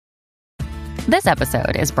This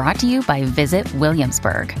episode is brought to you by Visit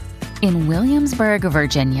Williamsburg. In Williamsburg,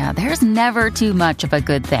 Virginia, there's never too much of a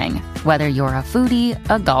good thing. Whether you're a foodie,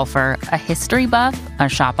 a golfer, a history buff, a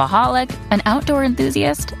shopaholic, an outdoor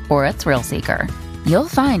enthusiast, or a thrill seeker, you'll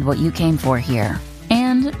find what you came for here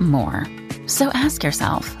and more. So ask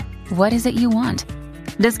yourself, what is it you want?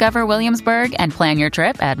 Discover Williamsburg and plan your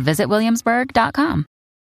trip at visitwilliamsburg.com.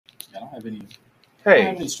 I don't have any.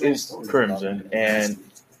 Hey, it's Crimson, and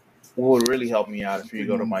what would really help me out if you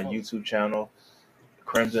go to my YouTube channel,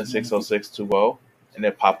 Crimson 60620, and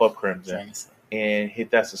then pop up Crimson and hit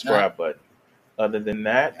that subscribe button. Other than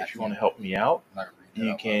that, if you want to help me out,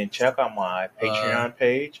 you can check out my Patreon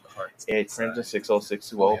page at Crimson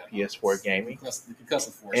 60620 PS4 Gaming.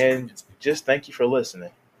 And just thank you for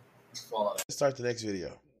listening. Let's start the next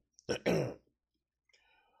video.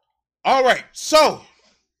 All right, so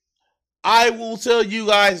I will tell you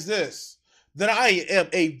guys this, that I am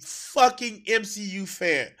a fucking MCU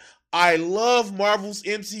fan. I love Marvel's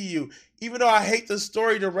MCU, even though I hate the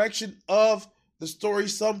story direction of the story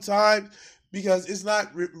sometimes because it's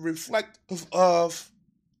not reflective of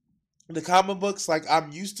the comic books like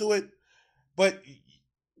I'm used to it. But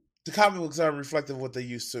the comic books aren't reflective of what they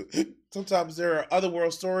used to. Sometimes there are other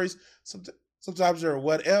world stories. Sometimes there are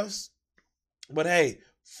what ifs. But hey,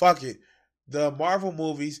 fuck it. The Marvel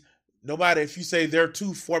movies, no matter if you say they're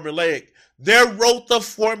too formulaic, they wrote the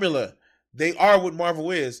formula. They are what Marvel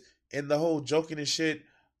is. And the whole joking and shit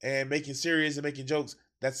and making serious and making jokes,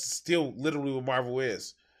 that's still literally what Marvel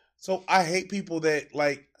is. So I hate people that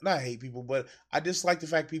not hate people, but I dislike the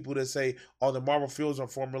fact people that say, oh, the Marvel films are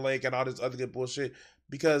formulaic and all this other good bullshit,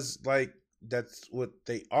 because that's what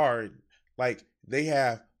they are. They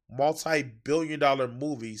have multi-billion-dollar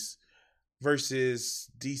movies versus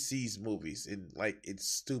DC's movies, and it's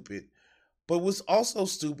stupid. But what's also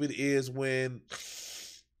stupid is when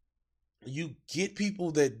you get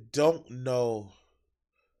people that don't know.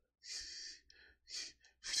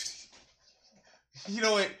 You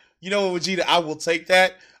know what, Vegeta? I will take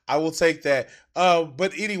that.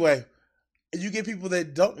 But anyway, you get people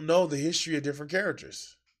that don't know the history of different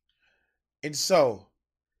characters. And so,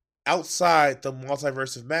 outside the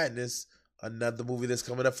Multiverse of Madness, another movie that's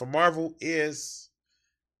coming up from Marvel is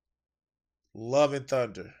Love and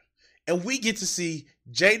Thunder. And we get to see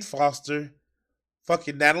Jane Foster,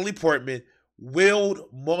 fucking Natalie Portman, Will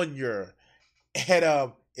Munyer.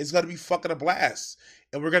 And it's going to be fucking a blast.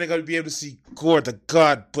 And we're going to be able to see Gore the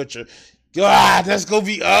God Butcher. God, that's going to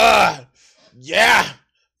be, yeah,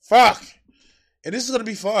 fuck. And this is going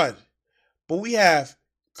to be fun. But we have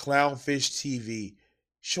Clownfish TV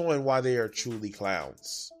showing why they are truly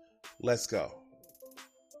clowns. Let's go.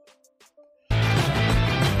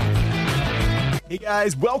 Hey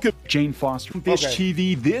guys, welcome to Jane Foster Fish Okay.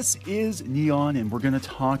 TV. This is Neon, and we're going to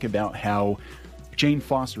talk about how Jane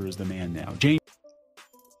Foster is the man now.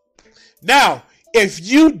 Now, if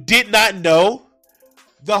you did not know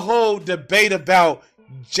the whole debate about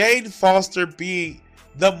Jane Foster being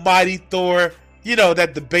the mighty Thor,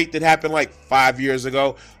 that debate that happened 5 years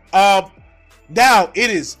ago, now it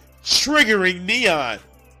is triggering Neon.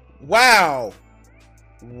 Wow.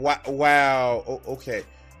 Okay.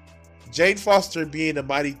 Jane Foster being the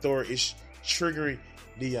mighty Thor is triggering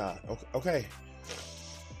Neon. Okay.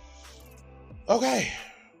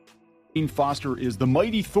 Jane Foster is the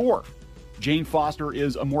mighty Thor. Jane Foster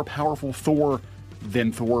is a more powerful Thor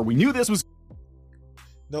than Thor. We knew this was...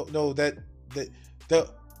 No, oh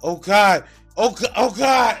God.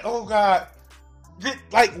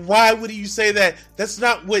 Why would you say that? That's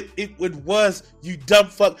not what it was, you dumb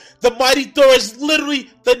fuck. The mighty Thor is literally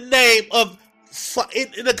the name of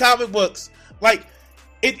in the comic books.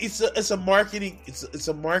 It's a marketing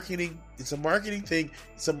thing.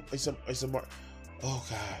 Oh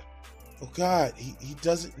God. He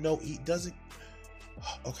doesn't know. He doesn't.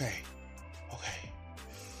 Okay.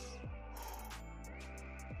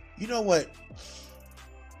 You know what?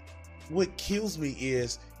 What kills me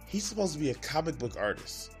is he's supposed to be a comic book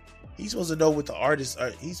artist. He's supposed to know what the artists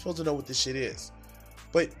are. He's supposed to know what this shit is.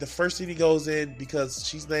 But the first thing he goes in, because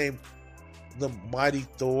she's named the Mighty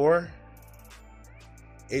Thor,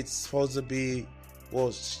 it's supposed to be,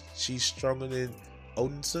 she's stronger than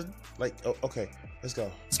Odinson. Okay, let's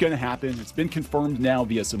go. It's going to happen. It's been confirmed now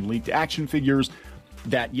via some leaked action figures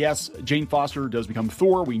that, yes, Jane Foster does become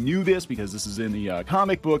Thor. We knew this because this is in the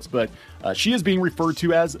comic books, but she is being referred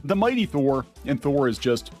to as the Mighty Thor, and Thor is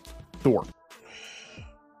just Thor.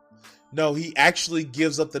 No, he actually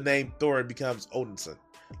gives up the name Thor and becomes Odinson.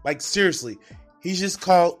 Seriously, he's just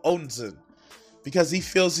called Odinson because he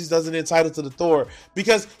feels he doesn't entitled to the Thor,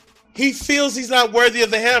 because he feels he's not worthy of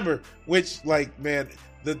the hammer, which, man,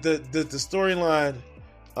 the storyline,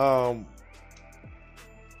 the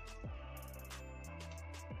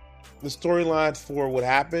storyline for what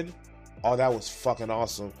happened, oh, that was fucking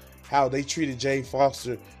awesome. How they treated Jane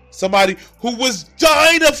Foster, somebody who was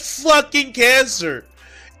dying of fucking cancer,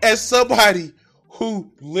 as somebody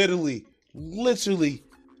who literally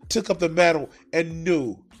took up the mantle and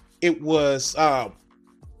knew it was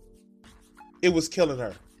killing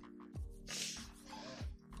her.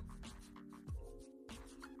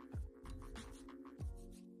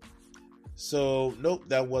 So, nope,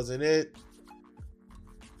 that wasn't it.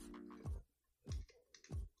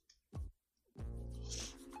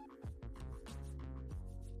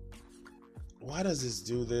 Why does this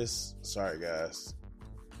do this? Sorry, guys.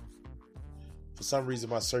 For some reason,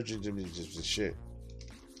 my search engine is just shit.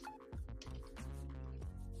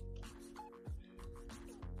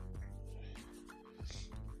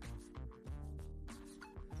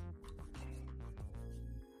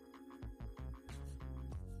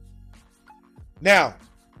 Now,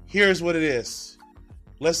 here's what it is.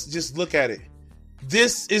 Let's just look at it.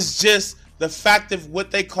 This is just the fact of what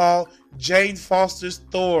they call Jane Foster's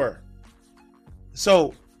Thor.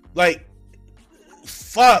 So, like,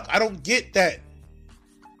 fuck, I don't get that.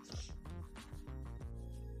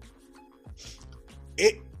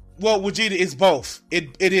 Well, Vegeta, it's both.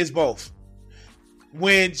 It is both.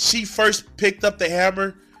 When she first picked up the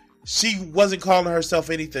hammer, she wasn't calling herself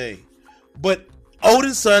anything. But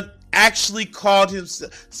Odin's son actually called him,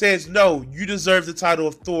 says, no, you deserve the title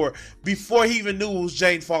of Thor, before he even knew it was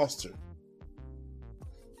Jane Foster.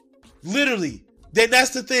 Literally. Then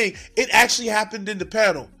that's the thing. It actually happened in the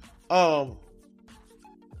panel. Hold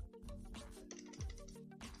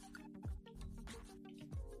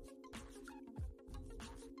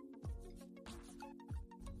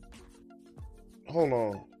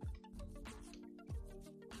on.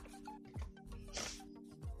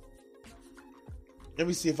 Let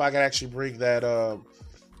me see if I can actually bring that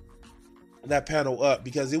that panel up,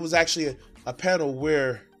 because it was actually a panel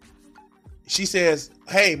where she says,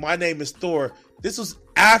 hey, my name is Thor. This was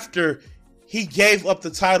after he gave up the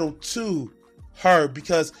title to her,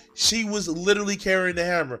 because she was literally carrying the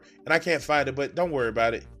hammer. And I can't find it, but don't worry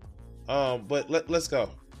about it. But let's go.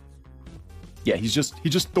 Yeah, he's just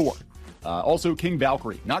Thor. Also, King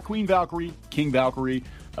Valkyrie. Not Queen Valkyrie, King Valkyrie.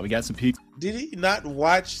 We got some peaks. Did he not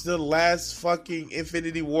watch the last fucking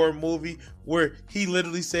Infinity War movie where he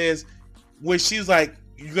literally says, where she was like,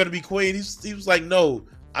 you're going to be queen? He was like, no,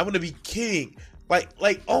 I'm going to be king.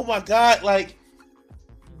 Like, oh my God, like,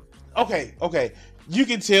 okay. You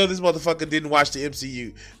can tell this motherfucker didn't watch the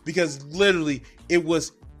MCU, because literally it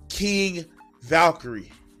was King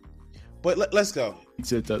Valkyrie. But let's go.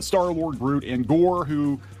 It's Star-Lord, Groot, and Gore,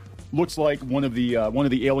 who looks like one of the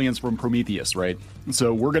aliens from Prometheus, right?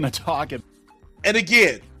 So we're gonna talk. And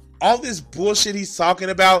again, all this bullshit he's talking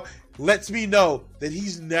about lets me know that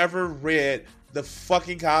he's never read the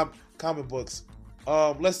fucking comic books.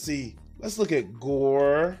 Let's see. Let's look at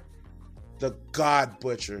Gore, the God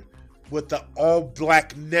Butcher, with the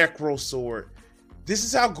all-black necro sword. This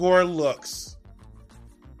is how Gore looks.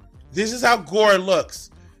 This is how Gore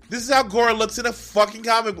looks. This is how Gore looks in a fucking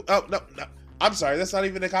comic book. Oh, no. I'm sorry, that's not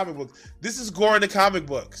even the comic book. This is Gore in the comic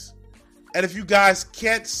books. And if you guys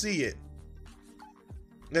can't see it,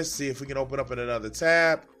 let's see if we can open up in another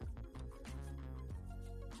tab.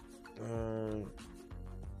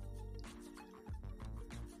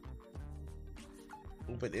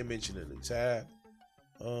 Open image in a new tab.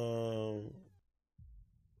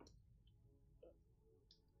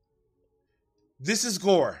 This is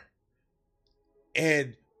Gore.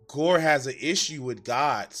 And Gore has an issue with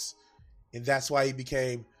gods. And that's why he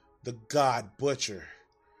became the God Butcher.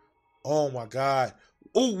 Oh my God.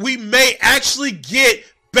 Oh, we may actually get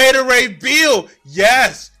Beta Ray Bill.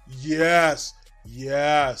 Yes.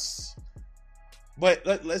 But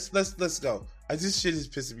let's go. This shit is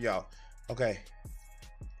pissing me off. Okay.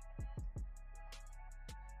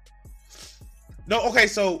 No, okay,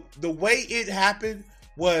 so the way it happened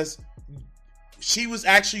was she was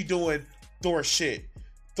actually doing Thor shit.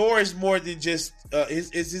 Thor is more than just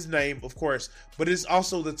is his name, of course, but it's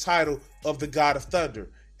also the title of the God of Thunder.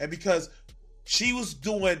 And because she was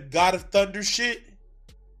doing God of Thunder shit,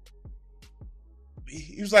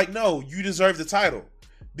 he was like, no, you deserve the title.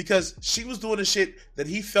 Because she was doing the shit that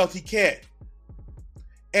he felt he can't.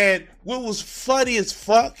 And what was funny as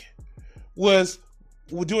fuck was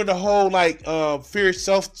doing the whole like Fear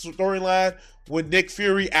Itself storyline when Nick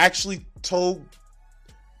Fury actually told,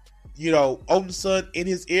 Odin's son in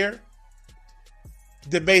his ear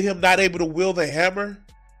that made him not able to wield the hammer.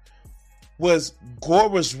 Was Gore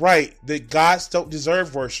was right that gods don't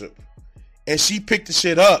deserve worship. and she picked the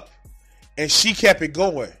shit up and she kept it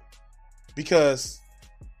going because,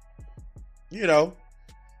 you know,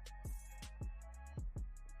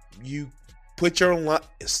 you put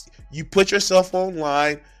yourself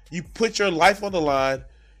online, you put your life on the line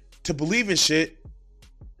to believe in shit.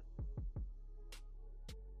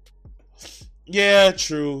 Yeah,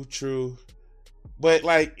 true. But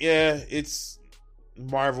like, yeah, it's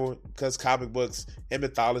Marvel because comic books and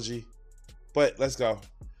mythology. But let's go.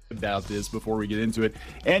 About this before we get into it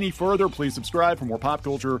any further, please subscribe for more pop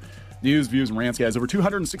culture news, views, and rants, guys. Over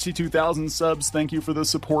 262,000 subs. Thank you for the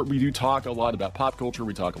support. We do talk a lot about pop culture.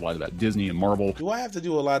 We talk a lot about Disney and Marvel. Do I have to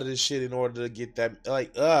do a lot of this shit in order to get that?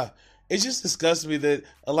 Like, it just disgusts me that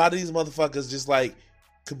a lot of these motherfuckers just like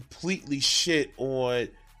completely shit on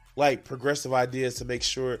like progressive ideas to make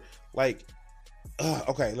sure like,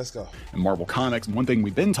 okay, let's go. In Marvel Comics, one thing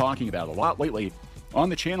we've been talking about a lot lately on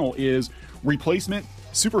the channel is replacement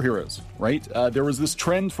superheroes, right? There was this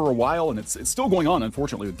trend for a while, and it's still going on,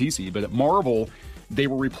 unfortunately, with DC, but at Marvel, they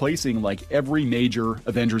were replacing like every major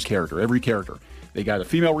Avengers character, every character. They got a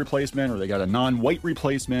female replacement, or they got a non-white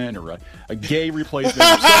replacement, or a gay replacement,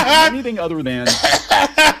 or something, anything other than...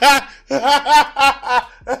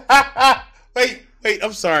 Wait,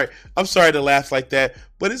 I'm sorry to laugh like that,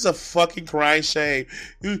 but it's a fucking crying shame.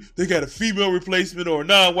 They got a female replacement or a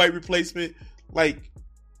non-white replacement. Like,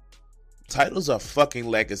 titles are fucking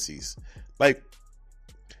legacies. Like,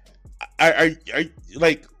 are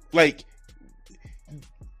like,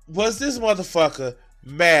 was this motherfucker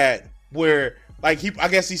mad where, like, I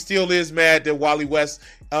guess he still is mad that Wally West,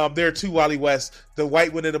 there are two Wally Wests, the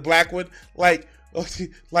white one and the black one, fuck,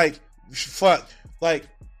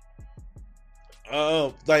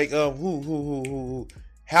 who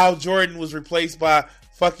Hal Jordan was replaced by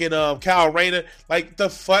fucking Kyle Rayner, like, the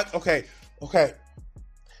fuck, okay,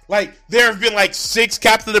 like, there have been like 6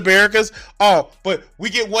 Captain Americas, but we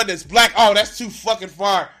get one that's black, that's too fucking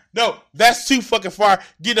far. No, that's too fucking far.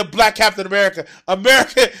 Get a black Captain America.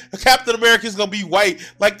 Captain America is gonna be white.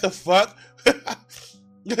 Like, the fuck?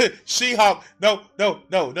 She-Hulk. No.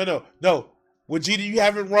 Vegeta, you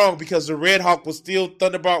have it wrong because the Red Hulk was still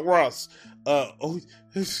Thunderbolt Ross. Oh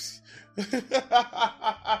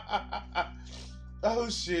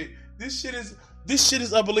shit. This shit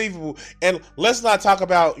is unbelievable. And let's not talk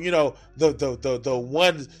about, you know, the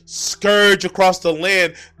one scourge across the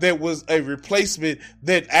land that was a replacement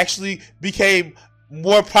that actually became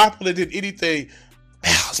more popular than anything.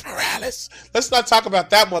 Miles Morales. Let's not talk about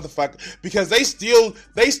that motherfucker because they still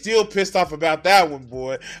pissed off about that one,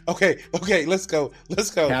 boy. Okay, let's go.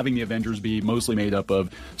 Having the Avengers be mostly made up of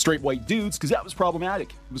straight white dudes, because that was problematic.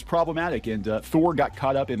 It was problematic, and Thor got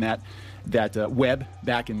caught up in that web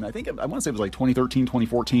back in, I want to say it was like 2013,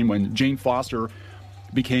 2014, when Jane Foster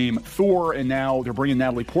became Thor, and now they're bringing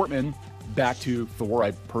Natalie Portman back to Thor.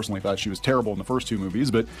 I personally thought she was terrible in the first 2 movies,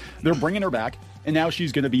 but they're bringing her back, and now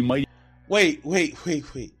she's going to be mighty. Wait.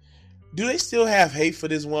 Do they still have hate for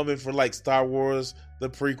this woman for like Star Wars, the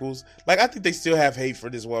prequels? Like, I think they still have hate for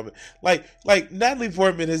this woman. Like Natalie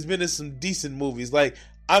Portman has been in some decent movies. Like,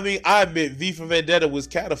 I mean, I admit V for Vendetta was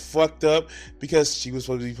kind of fucked up because she was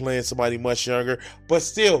supposed to be playing somebody much younger, but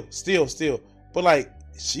still. But like,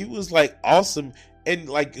 she was like awesome, and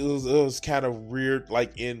like it was kind of weird.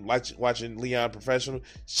 Like in watching Leon Professional,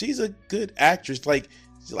 she's a good actress. Like,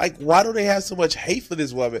 why do they have so much hate for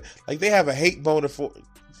this woman? Like, they have a hate boner.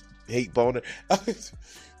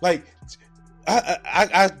 Like,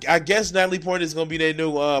 I guess Natalie Portman is gonna be their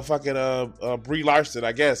new Brie Larson.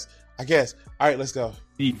 I guess. All right, let's go.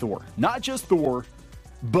 Thor, not just Thor,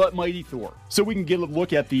 but Mighty Thor. So we can get a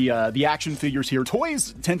look at the action figures here.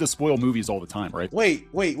 Toys tend to spoil movies all the time, right? Wait.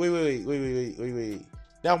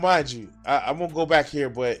 Now, mind you, I'm gonna go back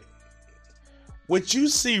here, but what you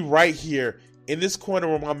see right here in this corner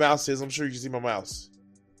where my mouse is, I'm sure you can see my mouse.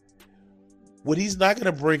 What he's not going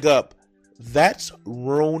to bring up, that's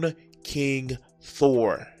Rune King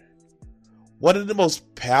Thor. One of the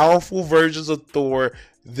most powerful versions of Thor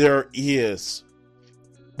there is.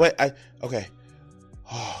 But okay.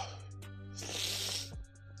 Oh.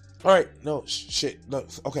 All right. No, shit. No.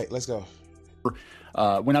 Okay, let's go.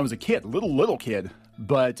 When I was a kid, little kid,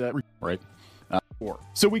 but, right.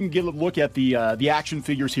 So we can get a look at the action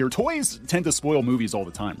figures here. Toys tend to spoil movies all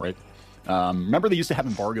the time, right? Remember they used to have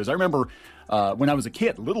embargoes. I remember when I was a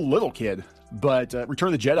kid, little kid, but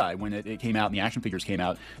Return of the Jedi, when it came out and the action figures came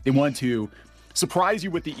out, they wanted to surprise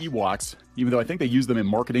you with the Ewoks, even though I think they used them in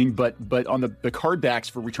marketing, but on the card backs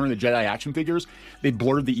for Return of the Jedi action figures, they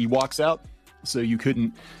blurred the Ewoks out, so you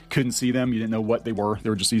couldn't see them. You didn't know what they were.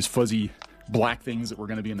 They were just these fuzzy black things that were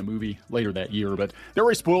going to be in the movie later that year. But they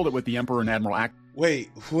already spoiled it with the Emperor and Admiral Act. Wait.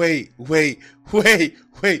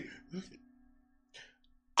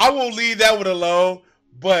 I won't leave that one alone,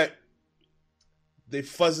 but the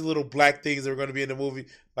fuzzy little black things that were going to be in the movie,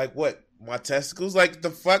 like what? My testicles? Like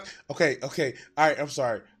the fuck? Okay. All right, I'm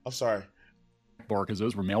sorry. Because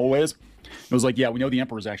those were mail-aways. It was like, yeah, we know the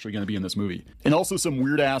Emperor is actually going to be in this movie. And also some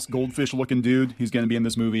weird-ass goldfish-looking dude. He's going to be in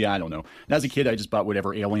this movie. I don't know. And as a kid, I just bought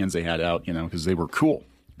whatever aliens they had out, because they were cool.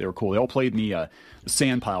 They all played in the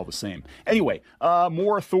sand pile the same. Anyway,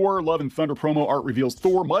 more Thor Love and Thunder promo art reveals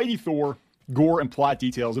Thor, Mighty Thor, gore and plot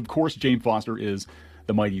details. Of course, Jane Foster is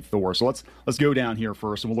the Mighty Thor. So let's go down here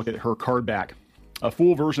first, and we'll look at her card back. A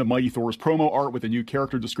full version of Mighty Thor's promo art with a new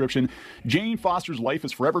character description. Jane Foster's life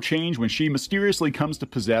is forever changed when she mysteriously comes to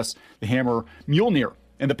possess the hammer Mjolnir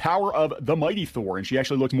and the power of the Mighty Thor. And she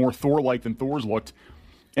actually looked more Thor-like than Thor's looked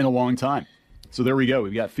in a long time. So there we go.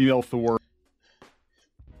 We've got female Thor.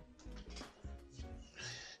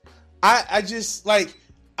 I just,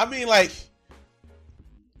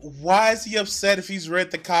 why is he upset if he's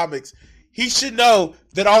read the comics? He should know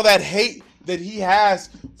that all that hate that he has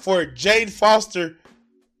for Jane Foster,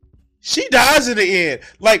 she dies in the end.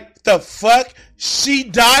 Like, the fuck? She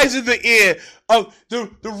dies in the end. The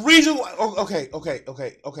reason why... Okay.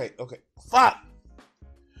 Fuck.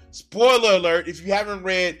 Spoiler alert, if you haven't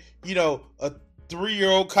read, a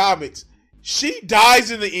 3-year-old comics, she dies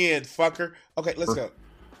in the end, fucker. Okay, let's go.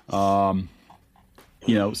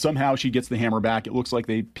 Somehow she gets the hammer back. It looks like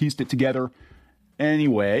they pieced it together.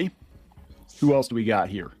 Anyway, who else do we got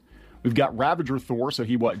here? We've got Ravager Thor, so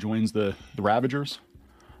he joins the Ravagers.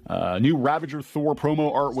 New Ravager Thor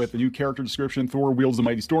promo art with a new character description. Thor wields the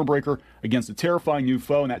mighty Stormbreaker against a terrifying new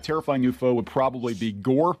foe, and that terrifying new foe would probably be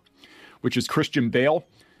Gore, which is Christian Bale.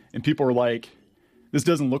 And people are like, this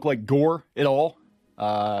doesn't look like Gore at all.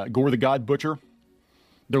 Gore the God Butcher.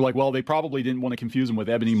 They're like, well, they probably didn't want to confuse him with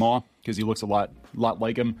Ebony Maw because he looks a lot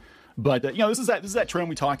like him. But this is that trend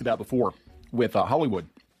we talked about before with Hollywood,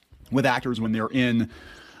 with actors when they're in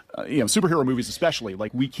superhero movies, especially.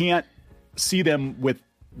 Like, we can't see them with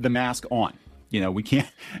the mask on. We can't.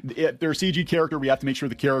 If they're a CG character, we have to make sure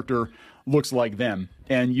the character looks like them.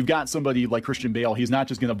 And you've got somebody like Christian Bale. He's not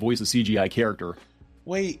just going to voice a CGI character.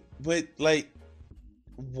 Wait, but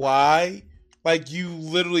why? You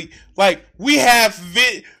literally we have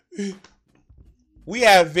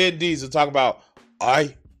Vin Diesel talk about,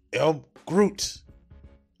 I am Groot.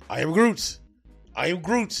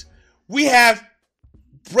 We have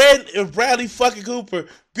Bradley fucking Cooper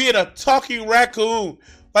being a talking raccoon.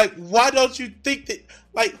 Why don't you think that,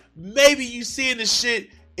 maybe you seeing this shit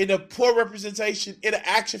in a poor representation in an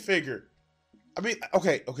action figure? I mean,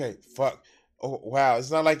 okay, fuck. Oh, wow,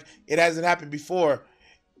 it's not like it hasn't happened before.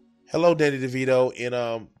 Hello, Danny DeVito in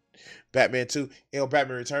Batman 2,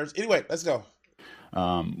 Batman Returns. Anyway, let's go.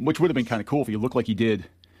 Which would have been kind of cool if he looked like he did.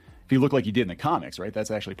 If he looked like he did in the comics, right?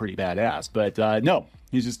 That's actually pretty badass. But no,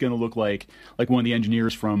 he's just going to look like one of the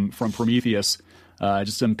engineers from Prometheus,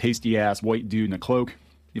 just some pasty ass white dude in a cloak.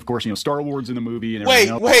 Of course, Star-Lord's in the movie. And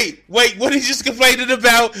wait! What he's just complaining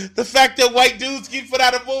about the fact that white dudes get put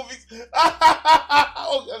out of movies?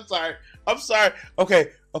 Oh, I'm sorry. Okay.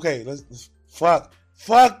 Let's fuck.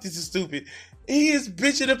 This is stupid. He is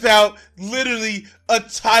bitching about literally a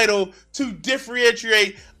title to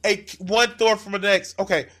differentiate one Thor from the next.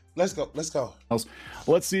 Okay, let's go.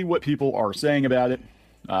 Let's see what people are saying about it.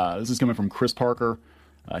 This is coming from Chris Parker.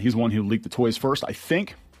 He's the one who leaked the toys first, I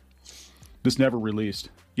think. This never released.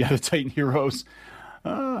 Yeah, the Titan Heroes.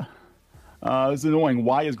 This is annoying.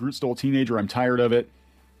 Why is Groot still a teenager? I'm tired of it.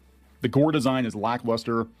 The gore design is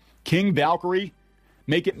lackluster. King Valkyrie,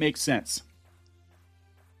 make it make sense.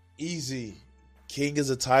 Easy. King is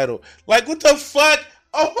a title. What the fuck?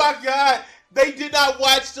 Oh my god. They did not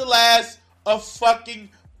watch the last of fucking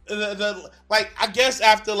I guess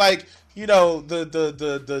after the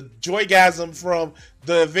joygasm from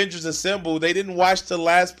the Avengers Assemble, they didn't watch the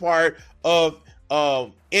last part of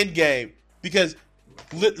Endgame because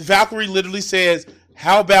Valkyrie literally says,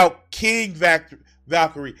 how about King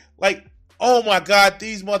Valkyrie? Oh my god,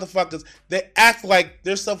 these motherfuckers, they act like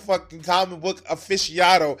they're some fucking comic book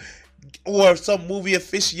aficionado or some movie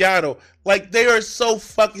aficionado. They are so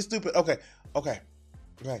fucking stupid. Okay.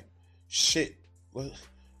 Shit.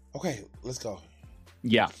 Okay, let's go.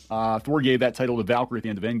 Yeah, Thor gave that title to Valkyrie at the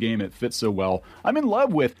end of Endgame. It fits so well. I'm in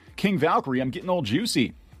love with King Valkyrie. I'm getting all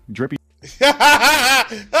juicy. Drippy.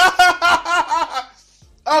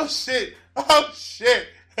 Oh, shit.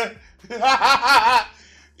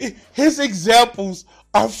 His examples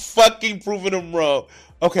are fucking proving him wrong.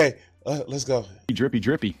 Okay, let's go.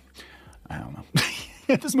 Drippy. I don't know.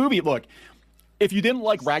 This movie, look, If you didn't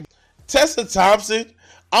like Tessa Thompson,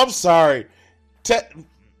 I'm sorry. If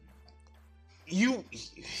you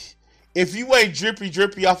ain't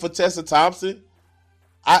drippy off of Tessa Thompson,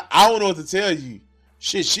 I don't know what to tell you.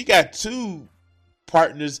 Shit, she got 2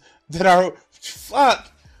 partners that are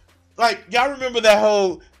fuck. Like, y'all remember that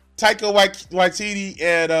whole Taika Waititi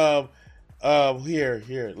and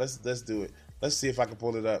here, let's do it. Let's see if I can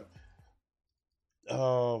pull it up.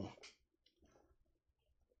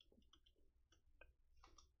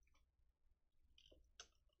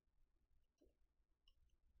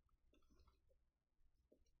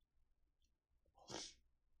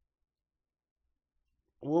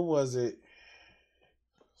 What was it?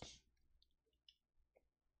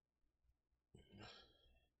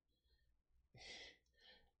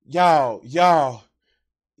 Y'all,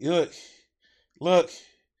 look.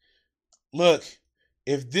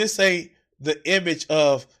 If this ain't the image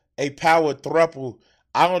of a power throuple,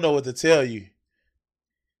 I don't know what to tell you.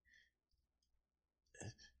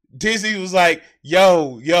 Disney was like,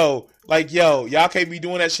 yo, y'all can't be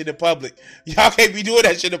doing that shit in public. Y'all can't be doing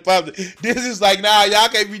that shit in public. Disney's like, nah, y'all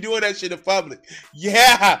can't be doing that shit in public.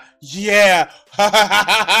 Yeah.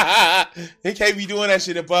 They can't be doing that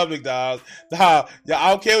shit in public, dog. Nah, I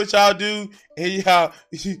don't care what y'all do. And y'all,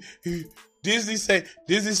 Disney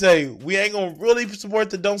say, we ain't gonna really support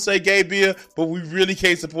the Don't Say Gay bill, but we really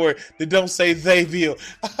can't support the Don't Say They bill.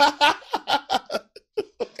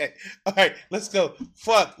 Okay. All right, let's go.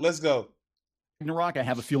 Let's go. Ragnarok, I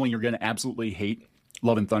have a feeling you're going to absolutely hate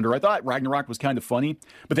Love and Thunder. I thought Ragnarok was kind of funny,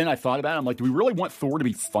 but then I thought about it. I'm like, do we really want Thor to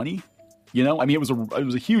be funny? You know, I mean, it was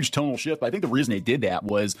a huge tonal shift. But I think the reason they did that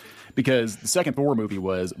was because the second Thor movie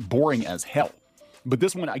was boring as hell. But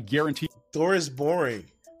this one, I guarantee. Thor is boring.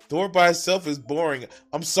 Thor by itself is boring.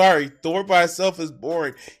 I'm sorry. Thor by itself is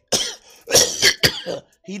boring.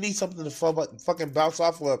 He needs something to fucking bounce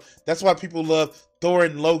off of. That's why people love Thor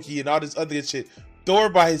and Loki and all this other shit. Thor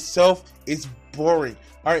by himself is boring.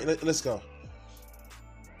 All right, let's go.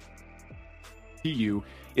 EU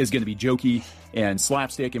is going to be jokey and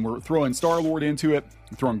slapstick, and we're throwing Star-Lord into it,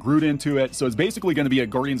 throwing Groot into it. So it's basically going to be a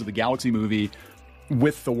Guardians of the Galaxy movie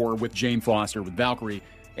with Thor, with Jane Foster, with Valkyrie.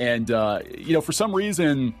 And, for some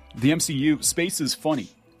reason, the MCU, space is funny.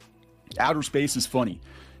 Outer space is funny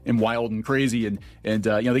and wild and crazy. And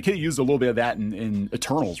they could have used a little bit of that in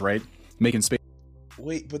Eternals, right? Making space.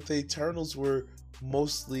 Wait, but the Eternals were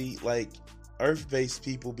mostly like Earth-based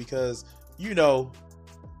people because,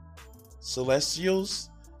 Celestials?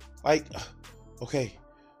 Like, okay.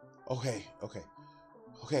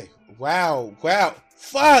 Wow.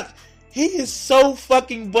 Fuck! He is so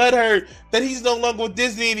fucking butthurt that he's no longer with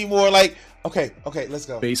Disney anymore. Like, okay, let's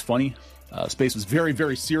go. Space funny. Space was very,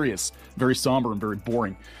 very serious, very somber, and very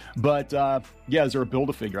boring. But, is there a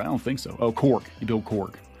Build-A-Figure? I don't think so. Oh, Korg. You build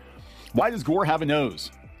Korg. Why does Gore have a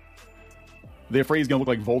nose? They're afraid he's going to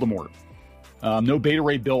look like Voldemort. No Beta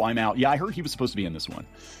Ray Bill, I'm out. Yeah, I heard he was supposed to be in this one.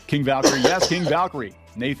 King Valkyrie. Yes, King Valkyrie.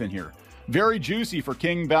 Nathan here. Very juicy for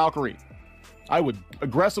King Valkyrie. I would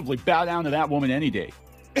aggressively bow down to that woman any day.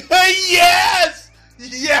 Yes!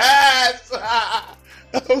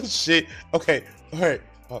 Oh, shit. Okay, all right.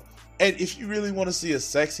 And if you really want to see a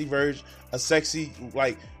sexy version,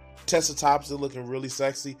 like, Tessa Thompson looking really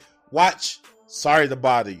sexy, watch Sorry to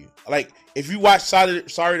Bother You. Like, if you watch Sorry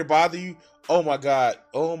to Bother You, oh my god,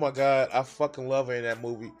 I fucking love her in that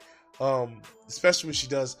movie. Especially when she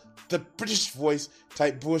does the British voice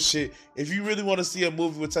type bullshit. If you really want to see a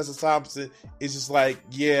movie with Tessa Thompson, it's just like,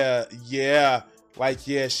 yeah,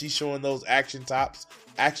 she's showing those acting chops.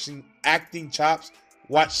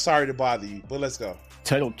 Watch Sorry to Bother You. But let's go.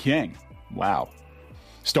 Title King. Wow.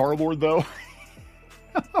 Star-Lord, though.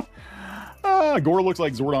 Gore looks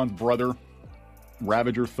like Zordon's brother.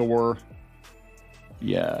 Ravager Thor.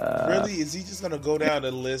 Yeah. Really? Is he just going to go down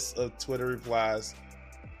the list of Twitter replies?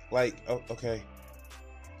 Like, okay.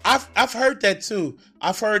 I've heard that too.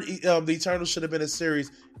 I've heard the Eternals should have been a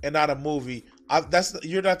series and not a movie.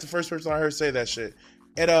 You're not the first person I heard say that shit.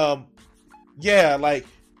 And like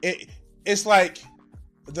it's like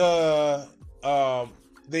the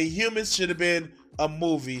Humans should have been a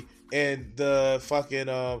movie and the fucking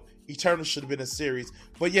Eternals should have been a series.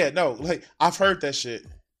 But yeah, no, like I've heard that shit.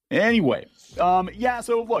 Anyway, so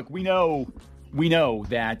look, we know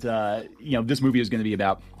that this movie is going to be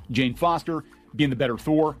about Jane Foster being the better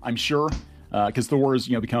Thor, I'm sure, because Thor has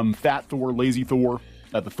become fat Thor, lazy Thor,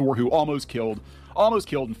 the Thor who almost killed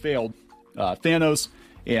and failed Thanos,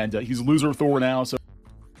 and he's a loser Thor now. So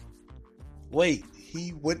wait,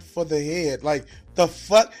 he went for the head. Like the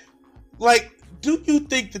fuck? Like, do you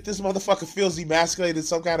think that this motherfucker feels emasculated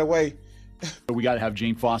some kind of way? We got to have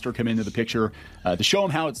Jane Foster come into the picture to show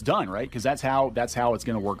them how it's done, right? Because that's how it's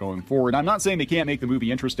going to work going forward. I'm not saying they can't make the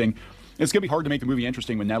movie interesting. It's going to be hard to make the movie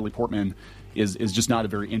interesting when Natalie Portman is just not a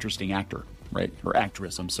very interesting actor, right? Or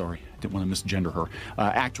actress, I'm sorry. I didn't want to misgender her.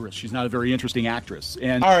 Actress. She's not a very interesting actress.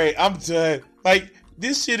 And all right, I'm done. Like,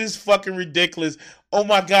 this shit is fucking ridiculous. Oh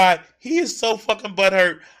my God. He is so fucking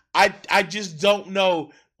butthurt. I just don't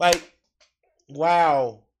know. Like,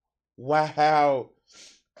 wow.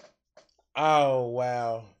 Oh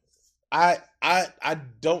wow. I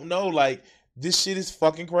don't know. Like, this shit is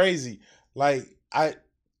fucking crazy. Like,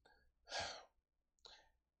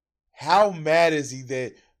 how mad is he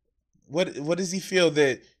that what does he feel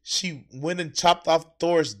that she went and chopped off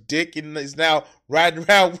Thor's dick and is now riding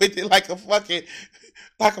around with it like a fucking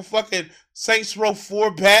Saints Row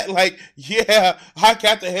 4 bat? Like, yeah, I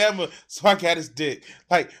got the hammer, so I got his dick.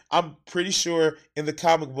 Like, I'm pretty sure in the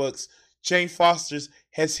comic books, Jane Foster's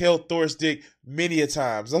has held Thor's dick many a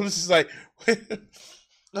times. I'm just like,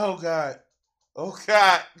 oh God. Oh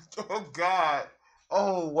God. Oh God.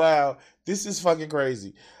 Oh wow. This is fucking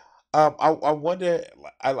crazy. I wonder,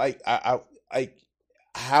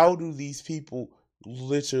 how do these people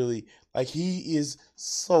literally, like, he is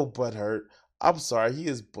so butthurt. I'm sorry, he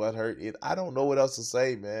is butthurt, and I don't know what else to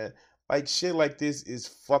say, man. Like, shit like this is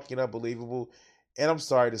fucking unbelievable, and I'm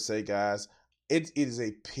sorry to say, guys, it is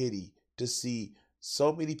a pity to see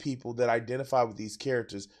so many people that identify with these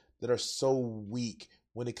characters that are so weak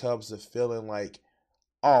when it comes to feeling like,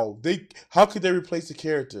 oh, how could they replace the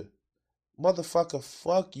character? Motherfucker,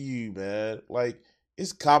 fuck you, man. Like,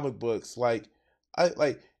 it's comic books. Oh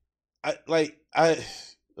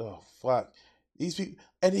fuck these people.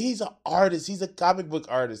 And he's an artist. He's a comic book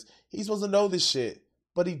artist. He's supposed to know this shit,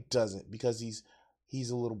 but he doesn't because he's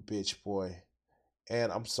a little bitch boy.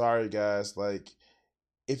 And I'm sorry, guys. Like,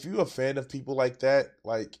 if you're a fan of people like that,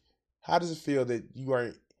 like, how does it feel that you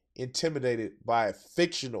are intimidated by a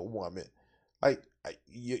fictional woman? Like,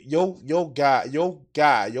 your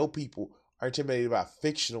people are intimidated by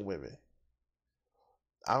fictional women.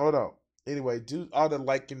 I don't know. Anyway, do all the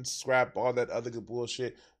like and subscribe, all that other good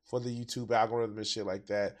bullshit for the YouTube algorithm and shit like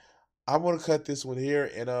that. I'm gonna cut this one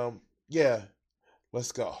here, and yeah,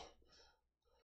 let's go.